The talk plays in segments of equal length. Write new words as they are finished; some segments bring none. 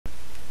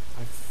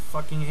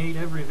fucking hate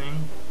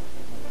everything.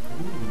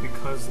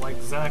 Because,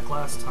 like Zach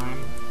last time,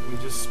 we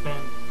just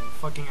spent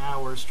fucking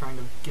hours trying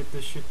to get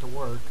this shit to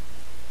work.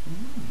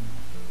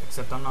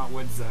 Except I'm not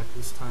with Zach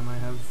this time, I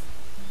have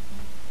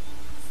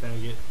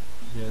faggot.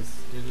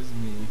 Yes, it is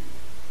me.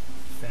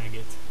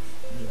 Faggot.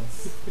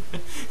 Yes.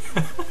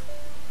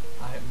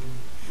 I'm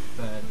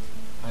that.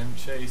 I'm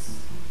Chase.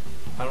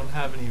 I don't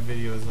have any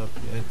videos up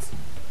yet,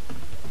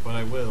 but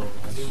I will.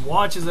 He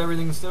watches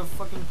everything and stuff,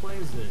 fucking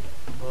plays it.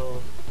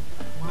 Well,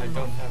 I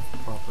don't have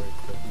proper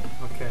equipment.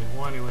 Okay,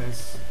 well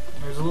anyways,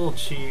 there's a little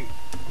cheat.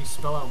 You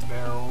spell out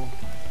barrel.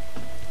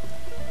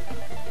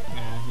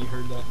 Yeah, you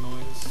heard that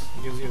noise.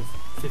 It gives you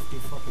 50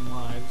 fucking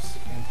lives.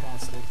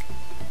 Fantastic.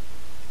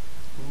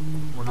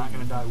 We're not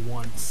gonna die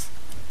once.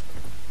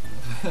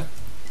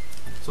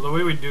 So the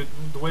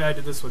way I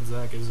did this with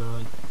Zach is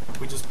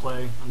we just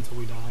play until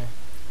we die.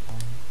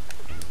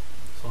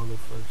 So I'll go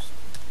first.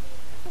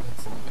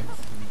 That's an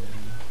excellent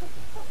idea.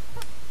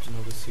 Do you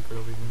know the secret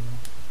over here?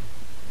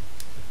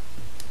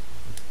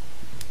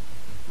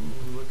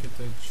 Ooh, look at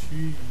that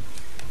cheek.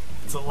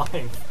 It's a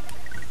life.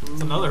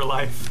 It's another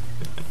life.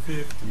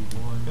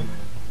 51 lives.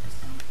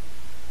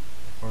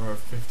 Or our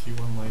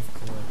 51 life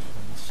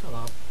collection. Shut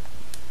up.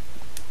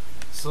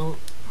 So,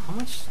 how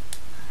much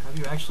have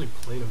you actually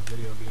played of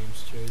video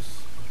games,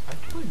 Chase?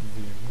 I've played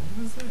video games.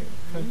 What is that?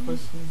 What kind of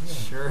question is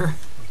that? Sure.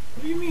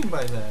 What do you mean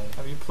by that?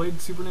 Have you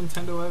played Super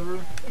Nintendo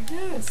ever?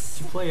 Yes.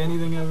 Did you play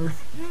anything ever?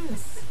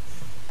 Yes.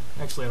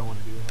 Actually, I don't want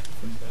to do that.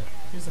 Fuck that.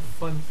 Here's a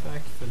fun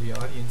fact for the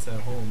audience at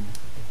home.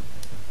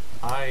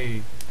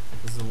 I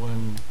was the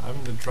one.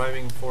 I'm the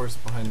driving force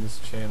behind this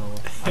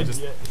channel. I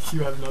just. Yet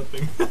you have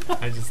nothing.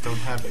 I just don't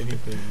have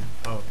anything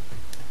up,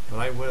 but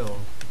I will.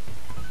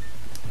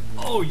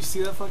 Oh, you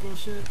see that fucking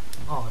shit?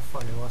 Oh,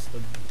 fuck! I lost the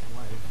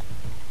life.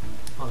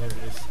 Oh, there it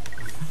is.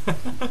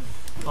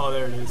 Oh,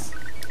 there it is.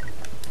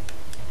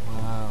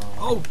 Wow.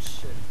 Oh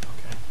shit.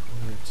 Okay.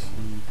 What a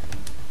cheat.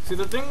 See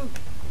the thing.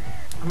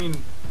 I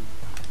mean,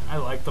 I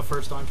like the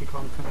first Donkey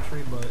Kong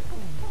Country, but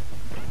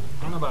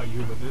I don't know about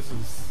you, but this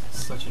is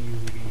such an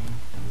easy game.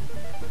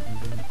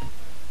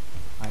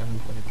 I haven't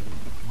played it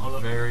in a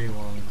very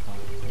long time.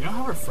 You know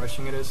how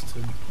refreshing it is to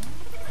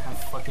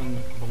have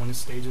fucking bonus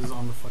stages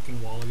on the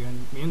fucking wall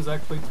again? Me and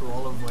Zach played through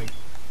all of, like,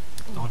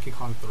 Donkey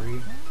Kong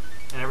 3,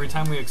 and every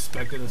time we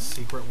expected a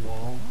secret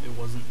wall, it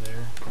wasn't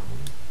there.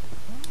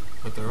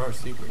 But there are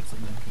secrets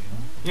in that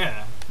game.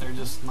 Yeah, they're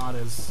just not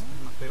as...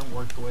 they don't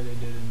work the way they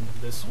did in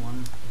this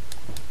one.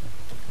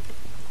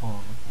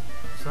 Oh.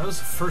 So that was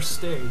the first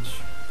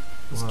stage.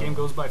 This game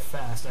goes by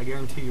fast. I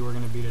guarantee you we're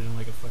gonna beat it in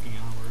like a fucking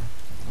hour.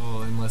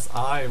 Oh, unless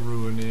I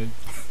ruin it.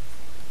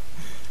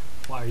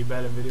 Why, are you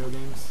bad at video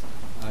games?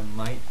 I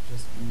might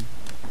just be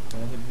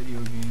bad at video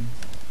games.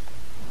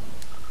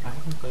 I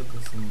haven't played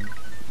this in an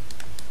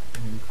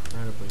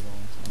incredibly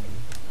long time.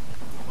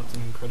 What's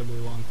an incredibly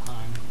long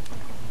time?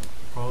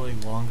 Probably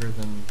longer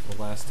than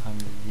the last time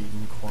you've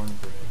eaten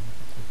cornbread.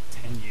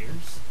 10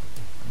 years?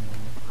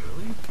 Yeah.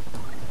 Really?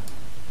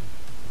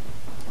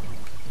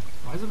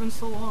 Why has it been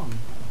so long?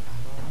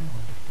 I don't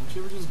know. Don't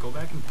you ever just go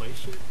back and play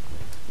shit?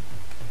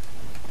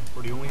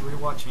 Or do you only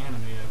rewatch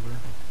anime ever?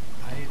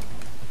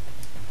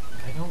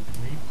 I don't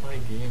replay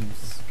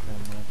games that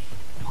much.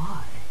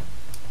 Why?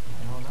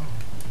 I don't know.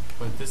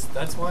 But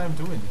that's why I'm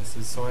doing this,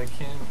 is so I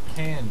can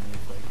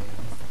replay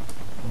games.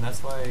 And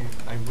that's why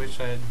I wish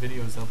I had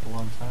videos up a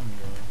long time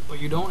ago. But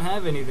you don't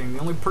have anything. The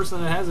only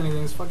person that has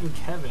anything is fucking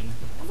Kevin.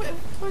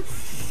 What?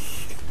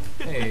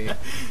 Hey,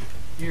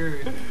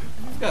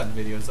 you've got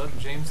videos up.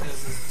 James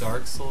has his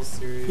Dark Souls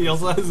series. He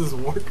also has his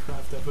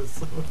Warcraft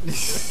episode.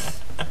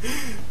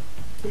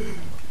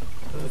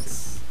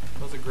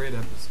 That was a great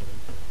episode.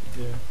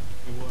 Yeah,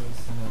 it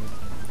was. 10 out of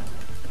 10.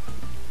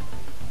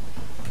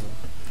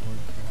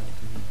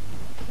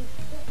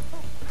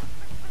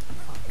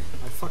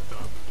 I fucked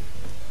up.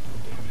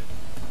 Damn it.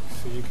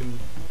 So you can...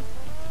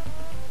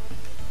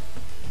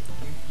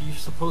 You're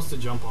supposed to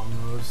jump on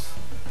those,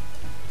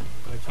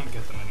 but I can't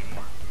get them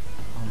anymore.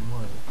 On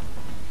what?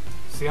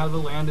 See how the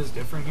land is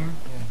different here?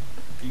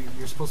 Yeah.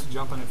 You're supposed to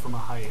jump on it from a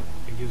height.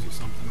 It gives you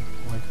something.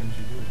 Why couldn't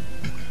you do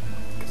it?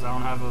 Because I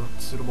don't have a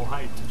suitable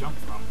height to jump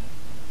from.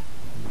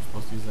 You're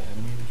supposed to use the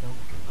enemy to jump?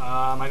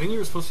 I think you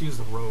were supposed to use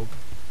the rope.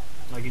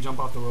 Like, you jump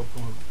off the rope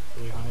from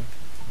really high.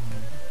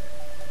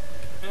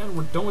 And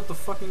we're done with the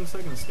fucking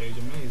second stage.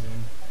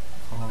 Amazing.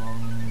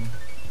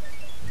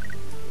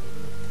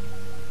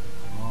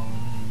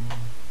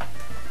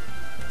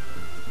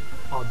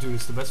 Oh, dude,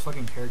 it's the best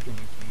fucking character in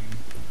the game.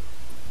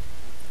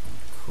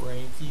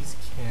 Cranky's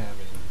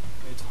Cabin.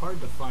 It's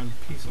hard to find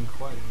peace and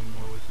quiet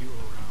anymore with you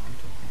around.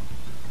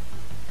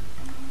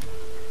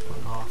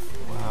 Fuck off.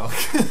 Wow.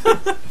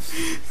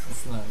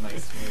 That's not a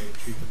nice way to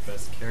treat the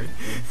best character.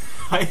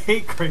 I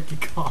hate Cranky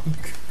Kong.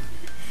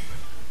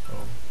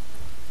 Oh.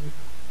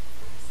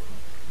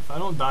 If I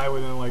don't die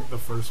within, like, the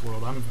first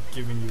world, I'm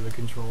giving you the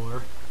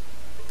controller.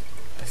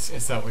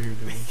 Is that what you're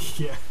doing?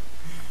 Yeah.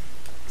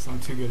 Because I'm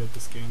too good at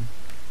this game.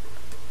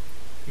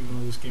 Even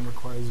though this game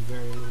requires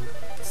very little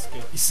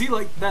skill. You see,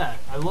 like that.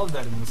 I love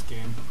that in this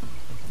game.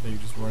 They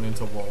just run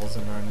into walls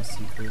and are in a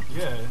secret.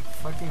 Yeah,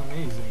 fucking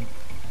amazing.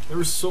 There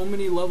were so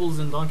many levels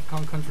in Donkey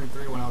Kong Country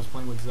 3 when I was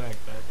playing with Zach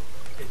that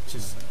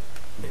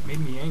it made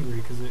me angry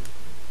because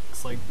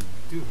it's like,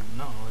 dude,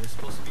 no, there's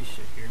supposed to be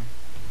shit here.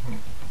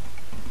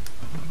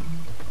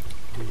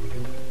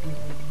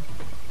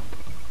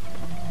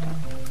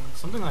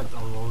 Something I've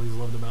always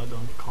loved about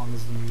Donkey Kong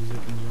is the music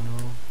in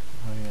general.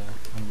 Oh yeah,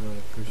 I'm really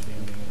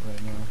appreciating it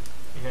right now.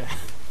 Yeah,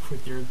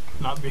 with your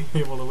not being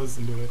able to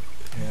listen to it.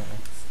 Yeah,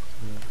 it's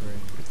really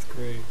great. It's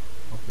great.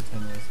 I'll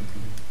pretend to listen to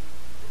it.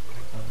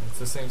 It's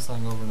the same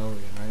song over and over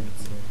again, right?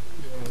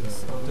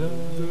 It's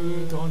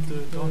Donkey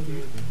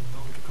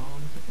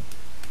Kong.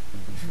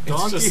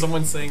 It's just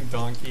someone saying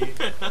donkey.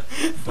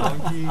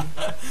 Donkey.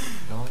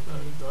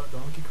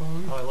 Donkey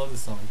Kong. Oh, I love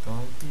this song.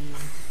 Donkey.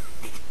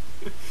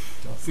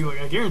 See,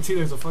 like, I guarantee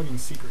there's a fucking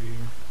secret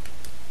here.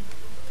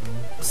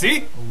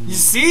 See? Ooh. You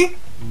see? Ooh.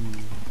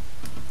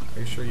 Are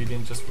you sure you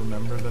didn't just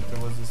remember that there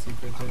was a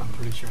secret there? I'm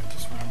pretty sure I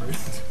just remembered.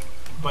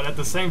 But at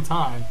the same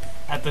time,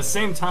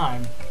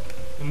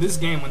 in this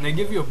game, when they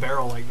give you a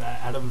barrel like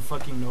that out of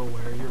fucking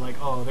nowhere, you're like,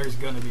 oh, there's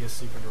gonna be a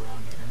secret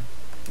around here.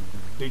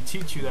 They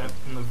teach you that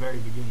in the very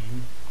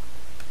beginning.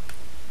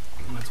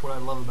 And that's what I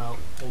love about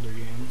older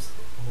games.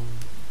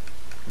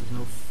 There's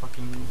no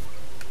fucking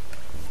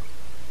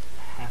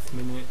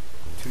half-minute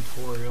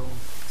tutorial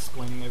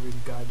explaining every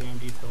goddamn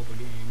detail of the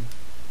game.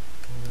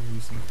 Are you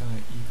some kind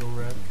of ego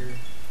rapper?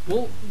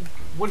 Well,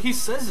 what he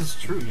says is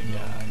true, you know.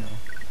 Yeah, I know.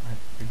 I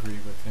agree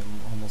with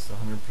him almost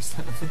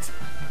 100% of the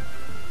time.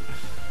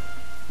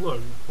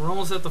 Look, we're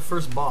almost at the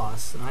first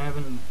boss, and I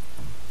haven't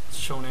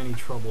shown any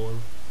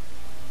trouble.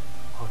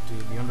 Oh,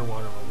 dude, the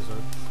underwater levels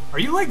are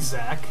you like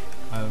Zach?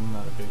 I'm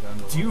not a big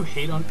underwater. Do you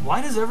hate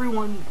why does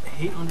everyone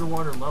hate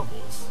underwater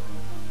levels?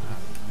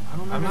 I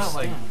don't understand. I'm not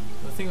like...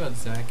 The thing about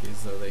Zach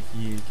is, though, that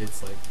he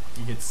gets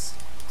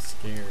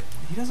scared.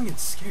 He doesn't get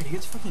scared, he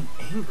gets fucking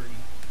angry.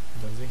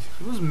 Does he?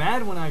 He was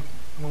mad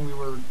when we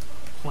were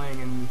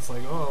playing and it's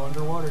like, oh,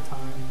 underwater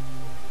time.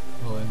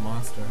 Well, in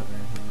Monster Hunter,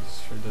 he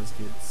sure does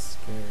get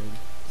scared.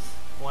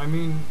 Well, I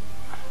mean...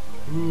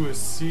 Ooh, a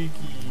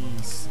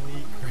Seeky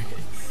sneak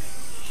raid.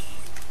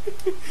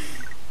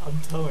 I'm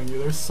telling you,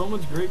 there's so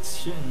much great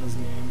shit in this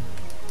game.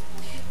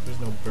 There's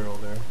no barrel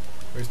there.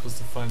 We're supposed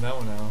to find that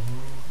one out.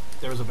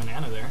 There was a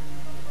banana there.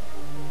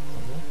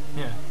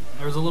 Yeah,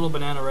 there's a little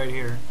banana right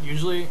here.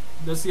 Usually,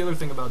 that's the other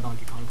thing about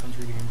Donkey Kong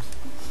Country games.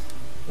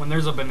 When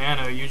there's a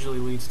banana, it usually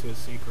leads to a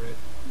secret.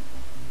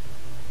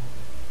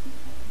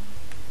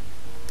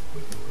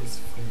 His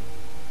face.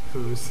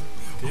 Whose?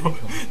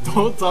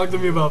 Don't talk to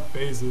me about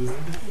faces.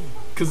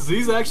 Because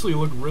these actually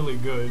look really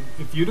good.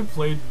 If you'd have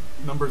played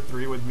number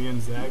 3 with me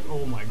and Zach,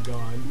 oh my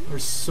god.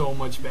 There's so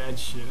much bad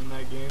shit in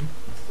that game.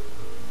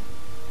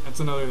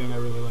 That's another thing I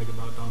really like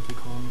about Donkey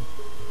Kong.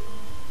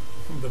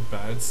 The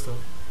bad stuff?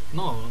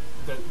 No,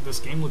 this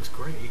game looks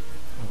great.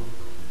 Oh.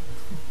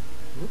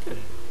 Look at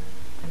it.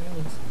 Yeah, it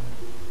looks good.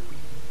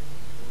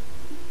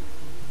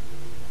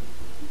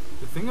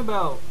 The thing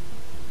about...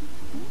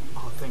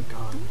 Oh, thank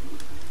God.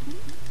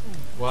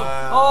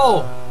 Wow.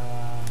 Oh!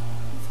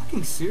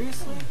 Fucking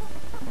seriously?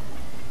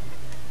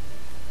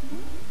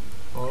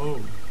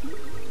 Oh.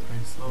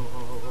 Nice.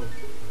 Oh.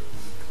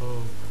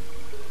 Cool.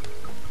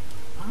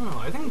 I don't know,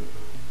 I think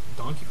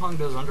Donkey Kong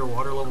does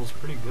underwater levels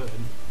pretty good.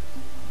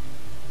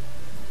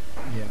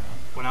 Yeah.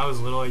 When I was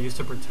little, I used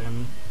to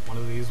pretend one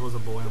of these was a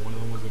boy and one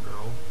of them was a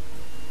girl.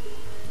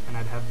 And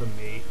I'd have the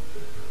mate.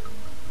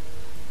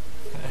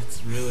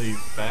 That's really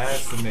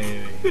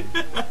fascinating.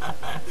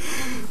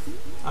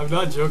 I'm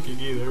not joking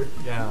either.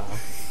 Yeah,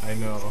 I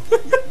know.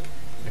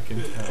 I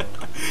can tell.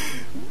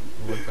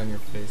 The look on your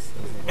face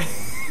says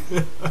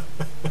it all.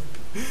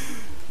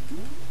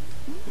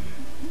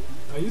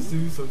 I used to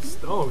do some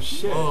oh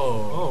shit.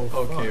 Oh,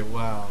 okay, fuck.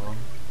 wow.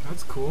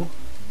 That's cool.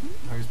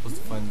 How are you supposed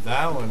to find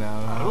that one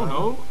out? I don't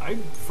know.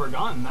 I'd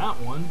forgotten that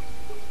one.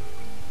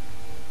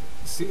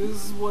 See,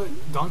 this is what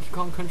Donkey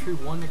Kong Country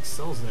 1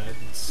 excels at.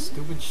 It's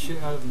stupid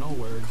shit out of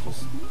nowhere. It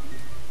just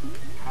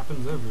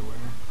happens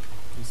everywhere.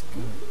 Just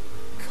gonna...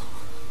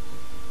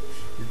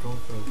 You're going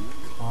for a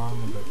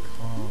Kong of the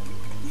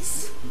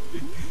Kongs.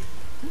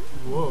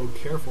 Whoa,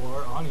 careful.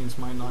 Our audience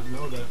might not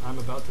know that I'm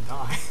about to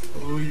die.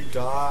 Ooh, you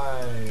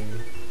die.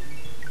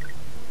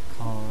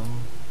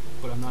 Kong.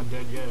 But I'm not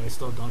dead yet. I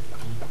still have Donkey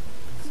Kong.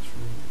 That's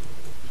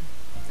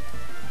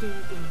true.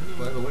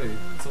 By the way,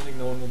 something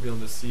no one will be able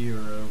to see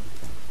or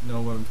know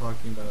what I'm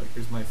talking about.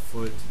 Here's my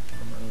foot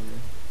from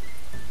earlier.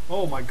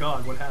 Oh my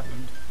god, what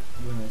happened?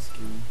 When I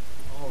skied.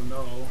 Oh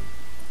no.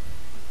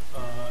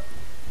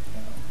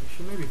 You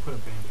should maybe put a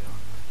band-aid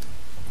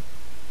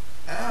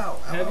on. Ow!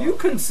 Have you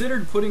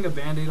considered putting a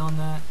band-aid on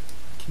that?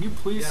 Can you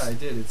please Yeah, I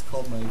did. It's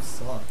called my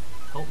sock.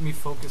 help me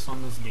focus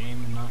on this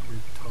game and not your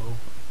toe?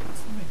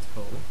 It's not my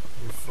toe.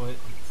 Your foot?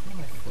 It's not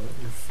my foot.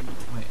 Your feet?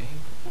 My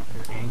ankle.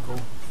 Your ankle?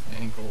 My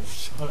ankle.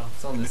 Shut up.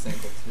 It's on this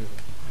ankle too.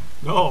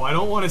 No, I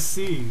don't want to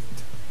see.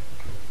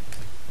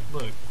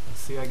 Look,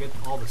 see, I get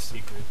all the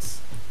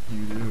secrets.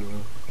 You do.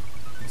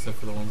 Except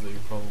for the ones that you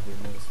probably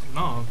missed.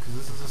 No, because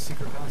this is a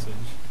secret passage.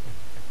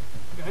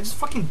 I just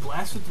fucking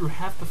blasted through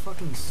half the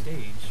fucking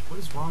stage. What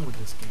is wrong with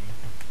this game?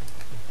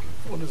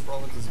 What is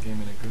wrong with this game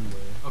in a good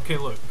way? Okay,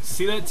 look.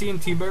 See that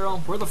TNT barrel?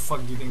 Where the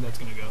fuck do you think that's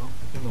gonna go?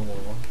 In the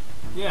wall.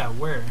 Yeah,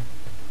 where?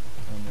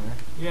 Down there.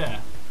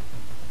 Yeah.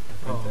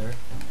 Right there.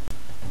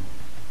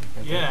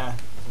 Right Yeah.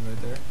 There.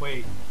 Right there.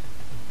 Wait.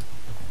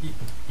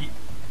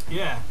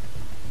 Yeah.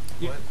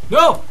 What?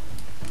 No!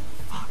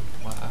 Fuck.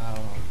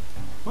 Wow.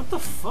 What the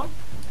fuck?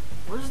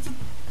 Where's the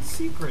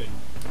secret?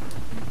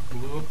 You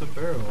blew up the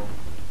barrel.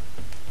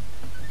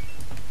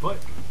 But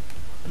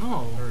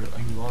no. Or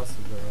you lost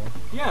the barrel.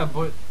 Yeah,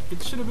 but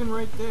it should have been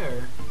right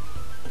there.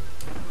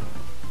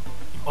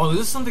 Oh,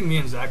 this is something me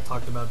and Zach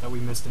talked about that we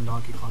missed in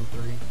Donkey Kong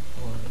 3.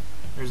 What?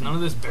 There's none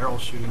of this barrel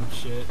shooting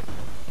shit.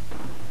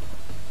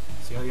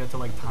 See how you have to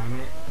like time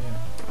it?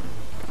 Yeah.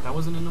 That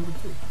wasn't in number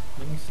 2.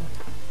 Let me see.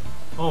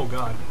 Oh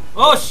god.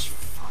 Oh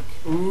fuck.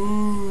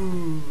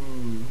 Ooh.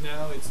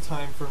 Now it's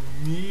time for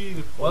me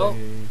to play. Well,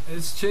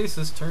 it's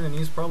Chase's turn and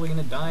he's probably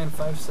gonna die in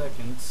 5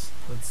 seconds.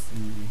 Let's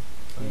see.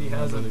 He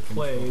hasn't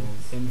played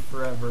in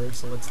forever,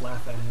 so let's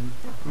laugh at him.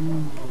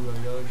 Ooh, I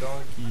got a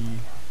donkey.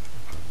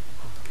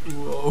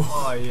 Whoa.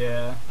 Oh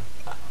yeah.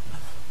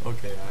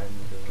 Okay, I'm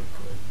really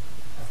good.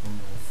 From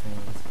my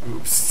fans.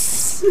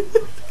 Oops.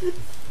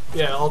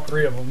 Yeah, all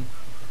 3 of them.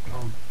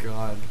 Oh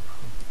god.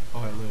 Oh,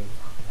 I live.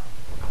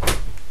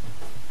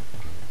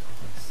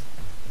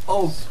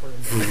 Oh.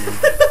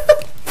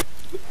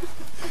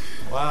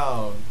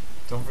 Wow.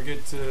 Don't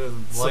forget to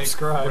like,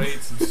 Subscribe.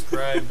 rate,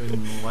 subscribe,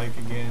 and like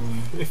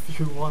again. If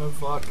you want to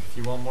fuck. If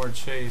you want more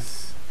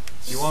Chase.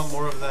 If you want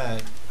more of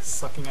that.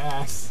 Sucking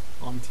ass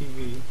on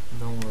TV.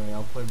 Don't worry,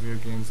 I'll play video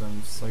games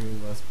I'm slightly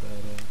less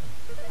bad at.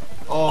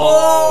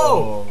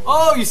 Oh!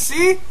 Oh, you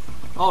see?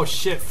 Oh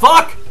shit,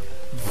 fuck!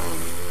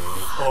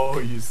 Oh,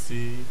 you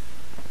see?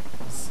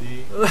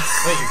 See?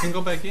 Wait, you can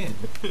go back in.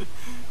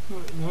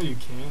 No, you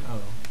can't.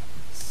 Oh.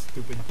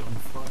 Stupid dumb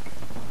fuck.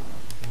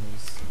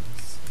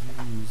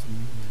 Excuse me.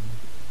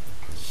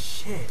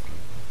 Shit.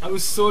 I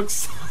was so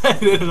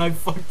excited and I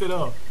fucked it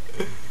up.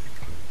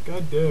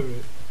 God damn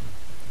it.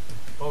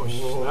 Oh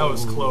shit, that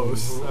was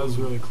close. That was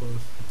really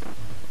close.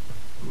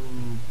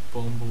 Ooh,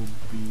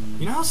 Bumblebee.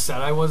 You know how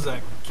sad I was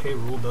that K.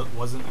 Rool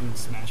wasn't in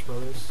Smash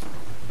Brothers?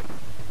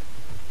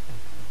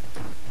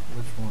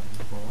 Which one?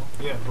 Brawl?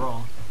 Yeah,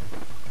 Brawl.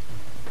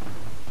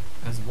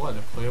 As what?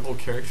 A playable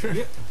character?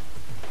 Yeah.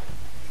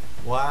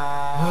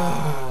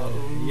 Wow.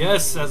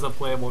 Yes, as a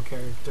playable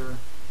character.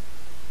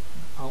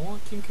 I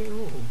want King K.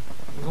 Rool.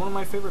 He's one of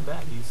my favorite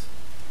baddies.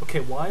 Okay,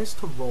 Y is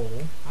to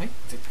roll. I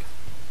think.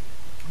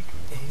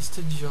 A is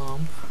to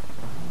jump.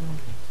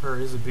 Or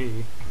is a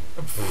B?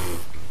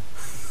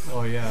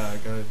 Oh yeah, I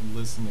gotta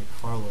listen to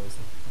Carlos.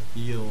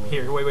 Heal.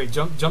 Here, wait,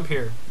 jump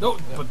here. No,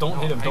 but don't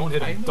hit him. Don't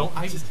hit him. Don't.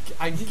 I just.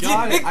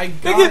 got it. I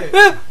got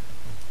it.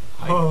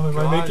 Oh, am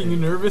I making you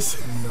nervous?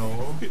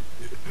 No.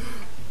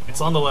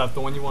 It's on the left.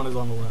 The one you want is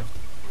on the left.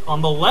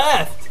 On the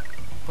left.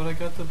 But I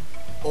got the.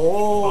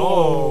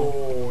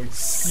 Oh.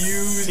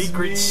 Excuse me.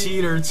 Secret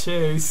cheater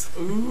Chase.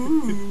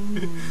 Ooh.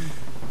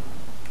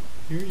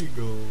 Here you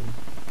go.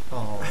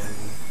 Oh.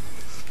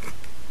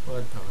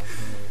 What the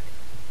heck?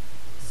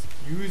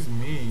 Excuse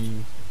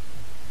me.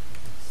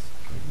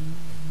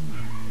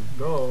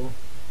 Go.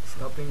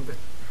 Stop being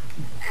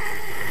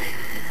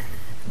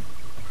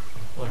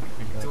Look,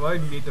 we got. Do I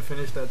need to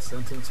finish that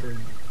sentence or do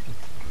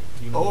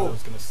you know what I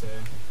was gonna say?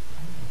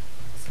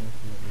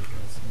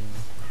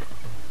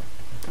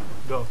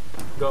 Go.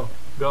 Go.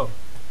 Go.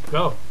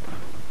 Go.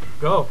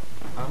 Go.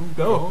 I'm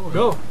Go. going.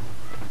 Go.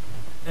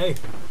 Hey.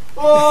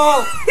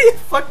 Oh! You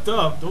fucked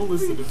up. Don't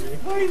listen to me.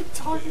 Why are you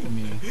talking to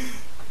me?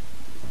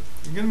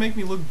 You're gonna make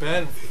me look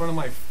bad in front of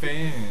my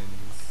fans.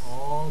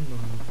 Oh no.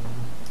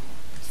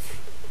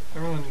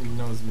 Everyone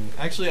knows me.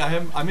 Actually,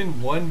 I'm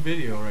in one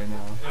video right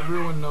now.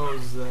 Everyone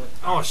knows that.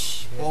 Oh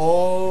shit.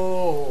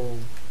 Oh.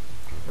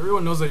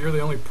 Everyone knows that you're the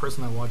only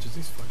person that watches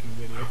these fucking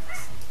videos.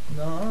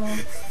 No.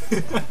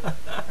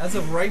 As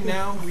of right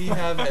now, we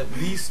have at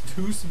least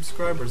 2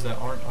 subscribers that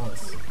aren't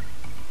us.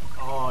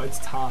 Oh, it's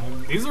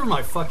time. These are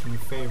my fucking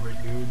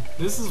favorite, dude.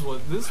 This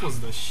was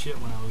the shit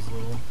when I was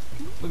little.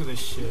 Look at this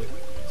shit.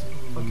 It's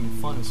fucking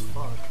fun as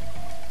fuck.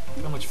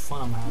 Look how much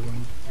fun I'm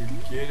having. You're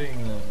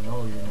getting them.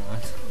 No, you're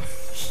not.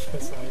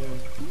 Yes, I am.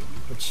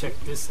 But check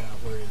this out.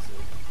 Where is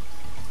it?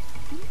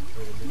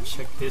 Where is it?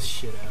 Check this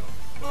shit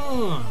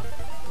out.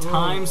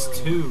 Times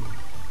 2.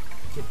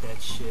 Get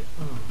that shit.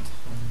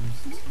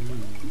 Times 2.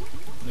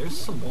 There's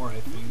some more,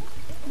 I think.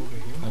 Over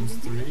here. Times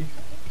 3.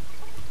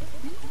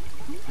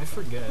 I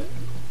forget,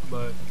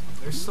 but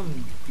there's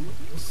some.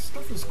 This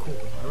stuff is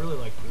cool. I really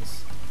like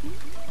this.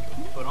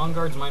 But On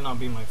Guards might not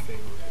be my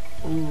favorite.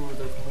 Ooh,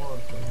 there's more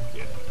up there.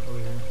 Yeah, over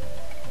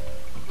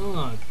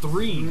here.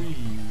 3.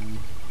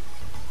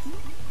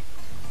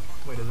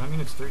 Wait, does that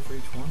mean it's 3 for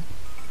each one?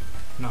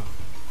 No.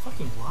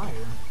 Fucking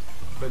liar.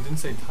 But it didn't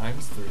say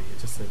times 3. It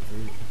just said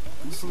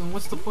 3. So then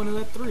what's the point of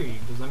that 3?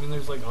 Does that mean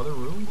there's like other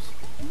rooms?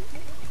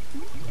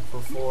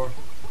 For 4.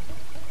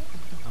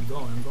 I'm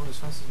going as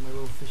fast as my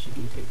little fishy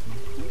can take me.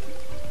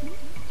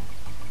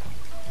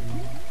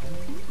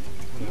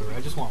 Whatever,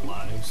 I just just want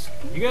lives.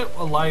 You get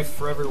a life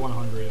for every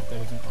 100 if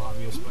that isn't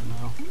obvious by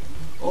now.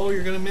 Oh,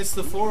 you're gonna miss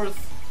the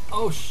 4th.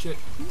 Oh shit.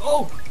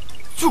 Oh!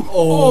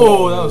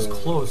 Oh, that was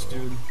close,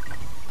 dude.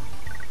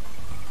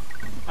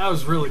 That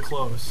was really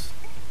close.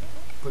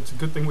 But it's a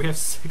good thing we have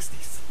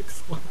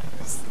 66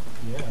 lives.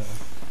 Yeah.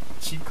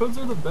 Cheat codes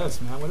are the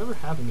best, man. Whatever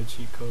happened to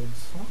cheat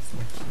codes? What's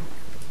my cheat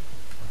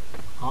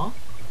code? Huh?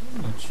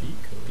 That wasn't a cheat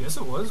code. Yes,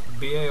 it was.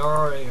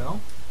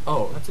 BARRAL.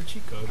 Oh, That's a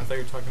cheat code. I thought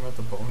you were talking about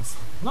the bonus.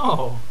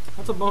 No,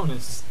 that's a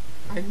bonus.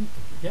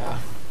 Yeah.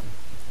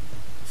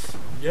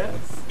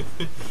 Yes.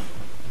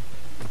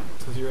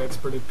 Does your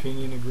expert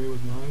opinion agree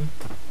with mine?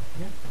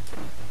 Yeah.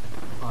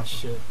 Oh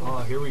shit.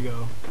 Oh, here we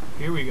go.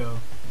 Here we go.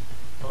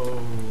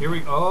 Oh. Here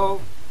we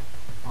oh.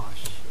 Oh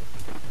shit.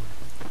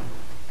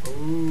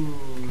 Ooh.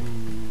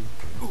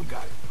 Ooh,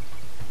 got it.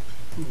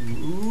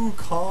 Ooh,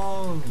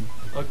 Kong.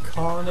 A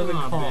con of a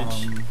Come on, Kong.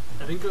 bitch.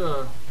 I think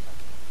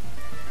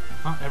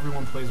not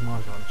everyone plays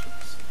Mahjong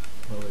chess.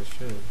 Well, they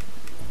should.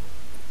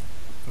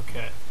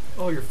 Okay.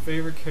 Oh, your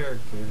favorite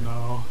character.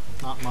 No,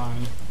 not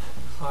mine.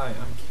 Hi,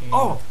 I'm King.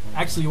 Oh,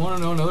 actually, you want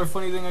to know another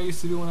funny thing I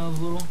used to do when I was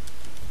little?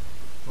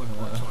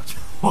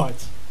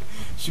 Watch.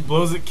 She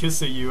blows a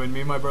kiss at you, and me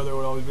and my brother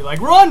would always be like,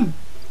 "Run!"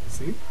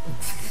 See?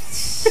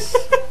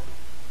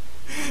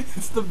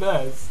 It's the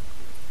best.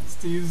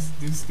 Just to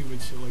do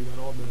stupid shit like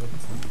that all day.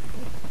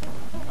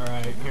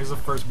 Alright, here's the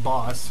first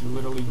boss. You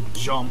literally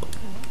jump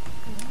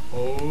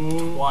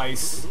Oh.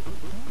 twice,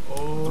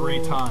 Oh. 3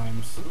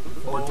 times,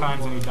 4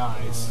 times, and he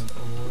dies.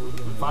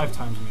 5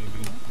 times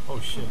maybe.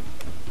 Oh shit.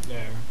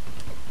 There.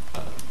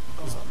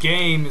 This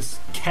game is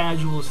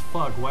casual as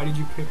fuck. Why did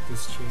you pick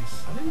this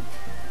chase? I didn't.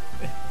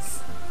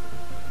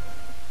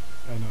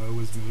 I know it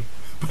was me,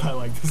 but I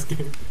like this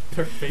game.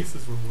 Their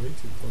faces were way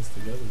too close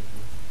together.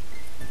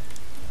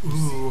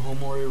 Ooh,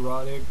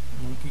 homoerotic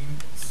monkey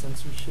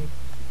censorship.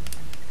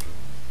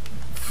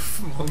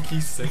 Monkey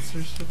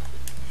censorship?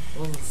 It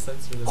wasn't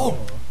censored at Oh!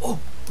 all. Oh!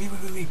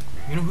 Wait.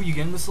 You know who you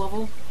get in this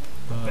level?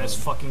 Best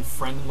fucking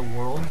friend in the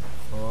world.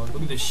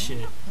 Look at this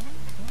shit.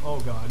 Oh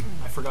god,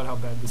 I forgot how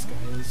bad this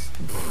guy is.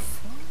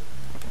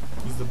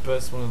 He's the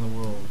best one in the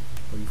world.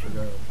 But you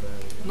forgot how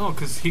bad he is. No,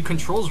 because he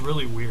controls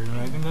really weird, and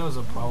I think that was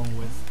a problem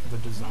with the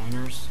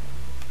designers.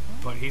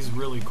 But he's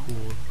really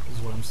cool, is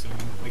what I'm saying.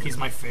 Like, he's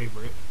my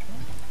favorite.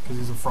 Because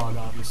he's a frog,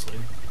 obviously.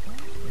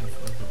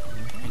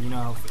 And you know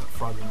how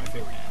frogs are my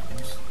favorite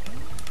animals.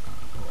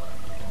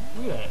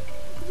 Look at that.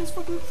 Look at this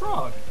fucking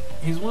frog.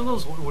 He's one of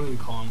those, what do we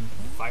call them?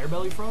 Fire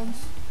belly frogs?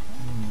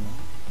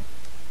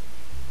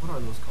 What are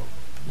those called?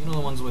 You know the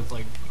ones with,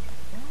 like,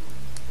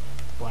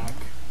 black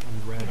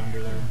and red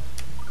under there?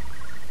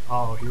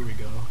 Oh, here we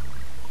go.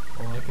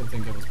 All I can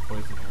think of is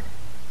poison arrow.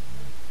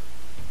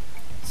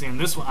 See, in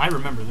this one, I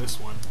remember this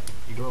one.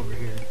 You go over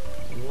here.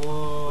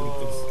 Whoa. Look at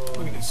this.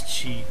 Look at this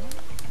cheat.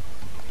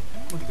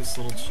 Look at this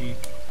little cheat.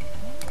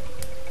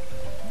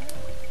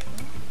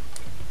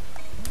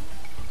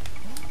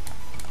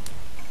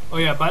 Oh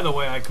yeah, by the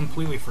way, I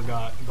completely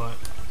forgot, but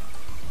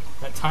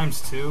that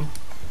 ×2,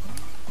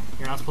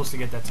 you're not supposed to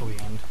get that till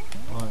the end.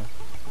 Why?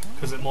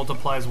 Because it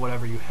multiplies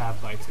whatever you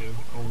have by 2.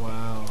 Oh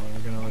wow,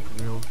 you're gonna look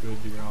real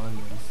good to your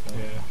audience. So.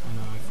 Yeah, I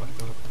know, I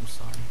fucked up. I'm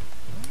sorry.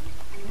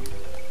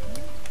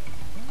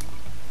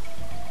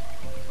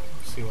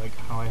 See, like,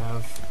 how I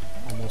have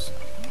almost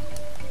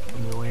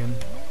 1 million?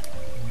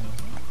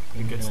 Yeah.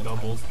 It gets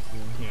doubled.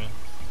 Yeah.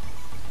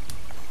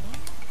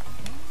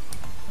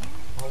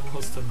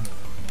 Almost a million.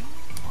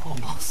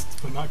 Almost,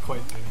 but not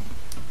quite there.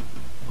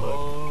 Look.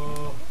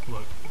 Oh.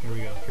 Look, here we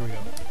go, here we go.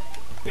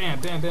 Bam,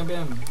 bam, bam,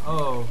 bam.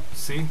 Oh,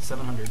 see?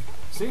 700.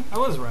 See? I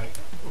was right.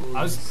 Ooh,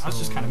 I was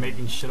just kind of right.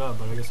 making shit up,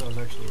 but I guess I was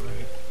actually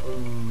right.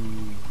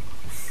 Ooh.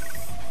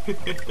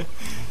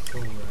 So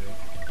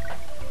right.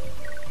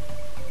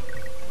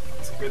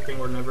 It's a good thing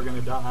we're never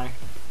gonna die.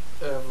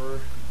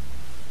 Ever.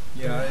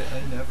 Yeah,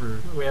 I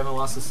never. We haven't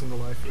lost a single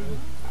life yet.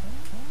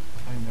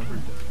 I never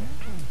die.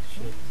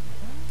 Shit.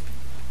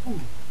 Ooh.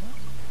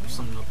 There's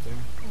something up there.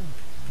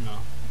 No.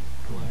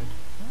 Glad.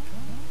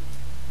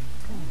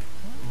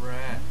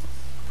 Rats.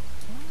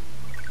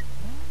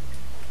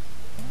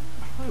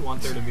 I really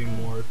want there to be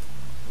more like,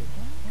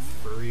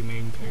 furry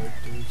main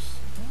characters.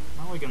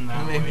 Not like in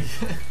that Maybe. way.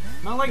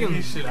 Not like Maybe in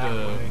you should that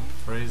way.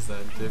 phrase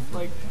that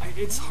differently. Like,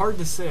 it's hard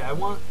to say. I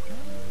want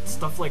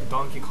stuff like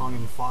Donkey Kong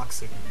and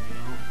Fox again, you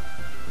know?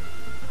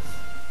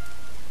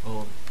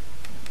 Oh,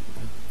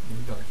 the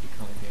new Donkey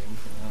Kong game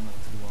came out not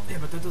too long. Yeah,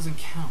 but that doesn't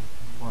count.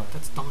 What?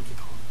 That's Donkey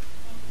Kong.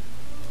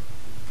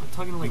 I'm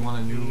talking like You want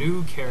a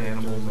new characters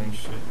animal and main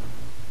shit.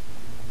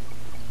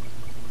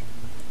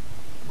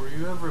 Were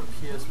you ever a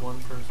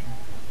PS1 person?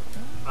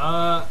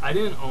 I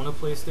didn't own a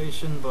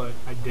PlayStation, but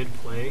I did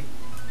play.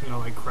 You know,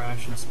 like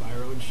Crash and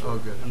Spyro and shit. Oh,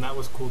 good. And that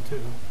was cool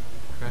too.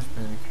 Crash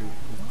Bandicoot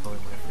is probably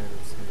my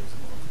favorite series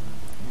of all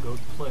time. Go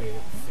play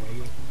it,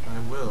 faggot. I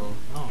will.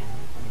 No,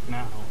 like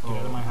now. Get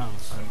out of my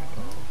house. I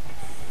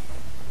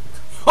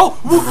Oh!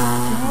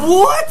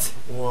 What?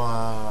 will.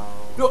 Wow.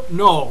 No,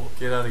 no.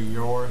 Get out of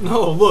your house.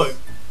 No, look.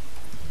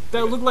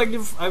 That looked like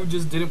if I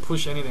just didn't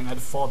push anything,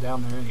 I'd fall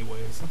down there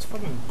anyways. That's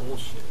fucking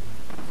bullshit.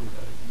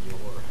 Dude, you're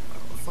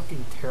a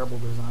fucking terrible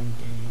design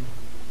game.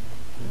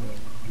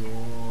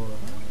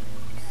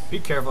 Be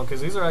careful,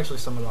 because these are actually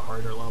some of the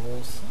harder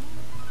levels.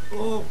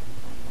 Oh!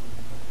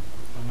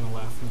 I'm gonna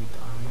laugh when you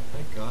die.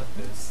 I got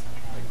this.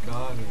 I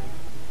got it.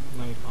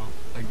 No, you don't.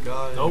 I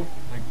got it. Nope.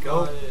 I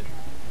got it.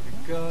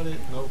 I got it.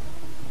 Nope.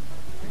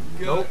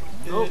 I got Nope.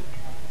 it. Nope.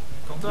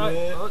 Don't die.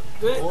 Get Oh,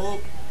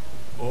 Oh.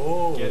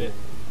 Oh. Get it.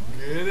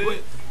 Get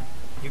it.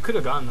 You could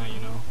have gotten that, you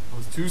know. I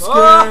was too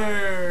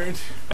scared.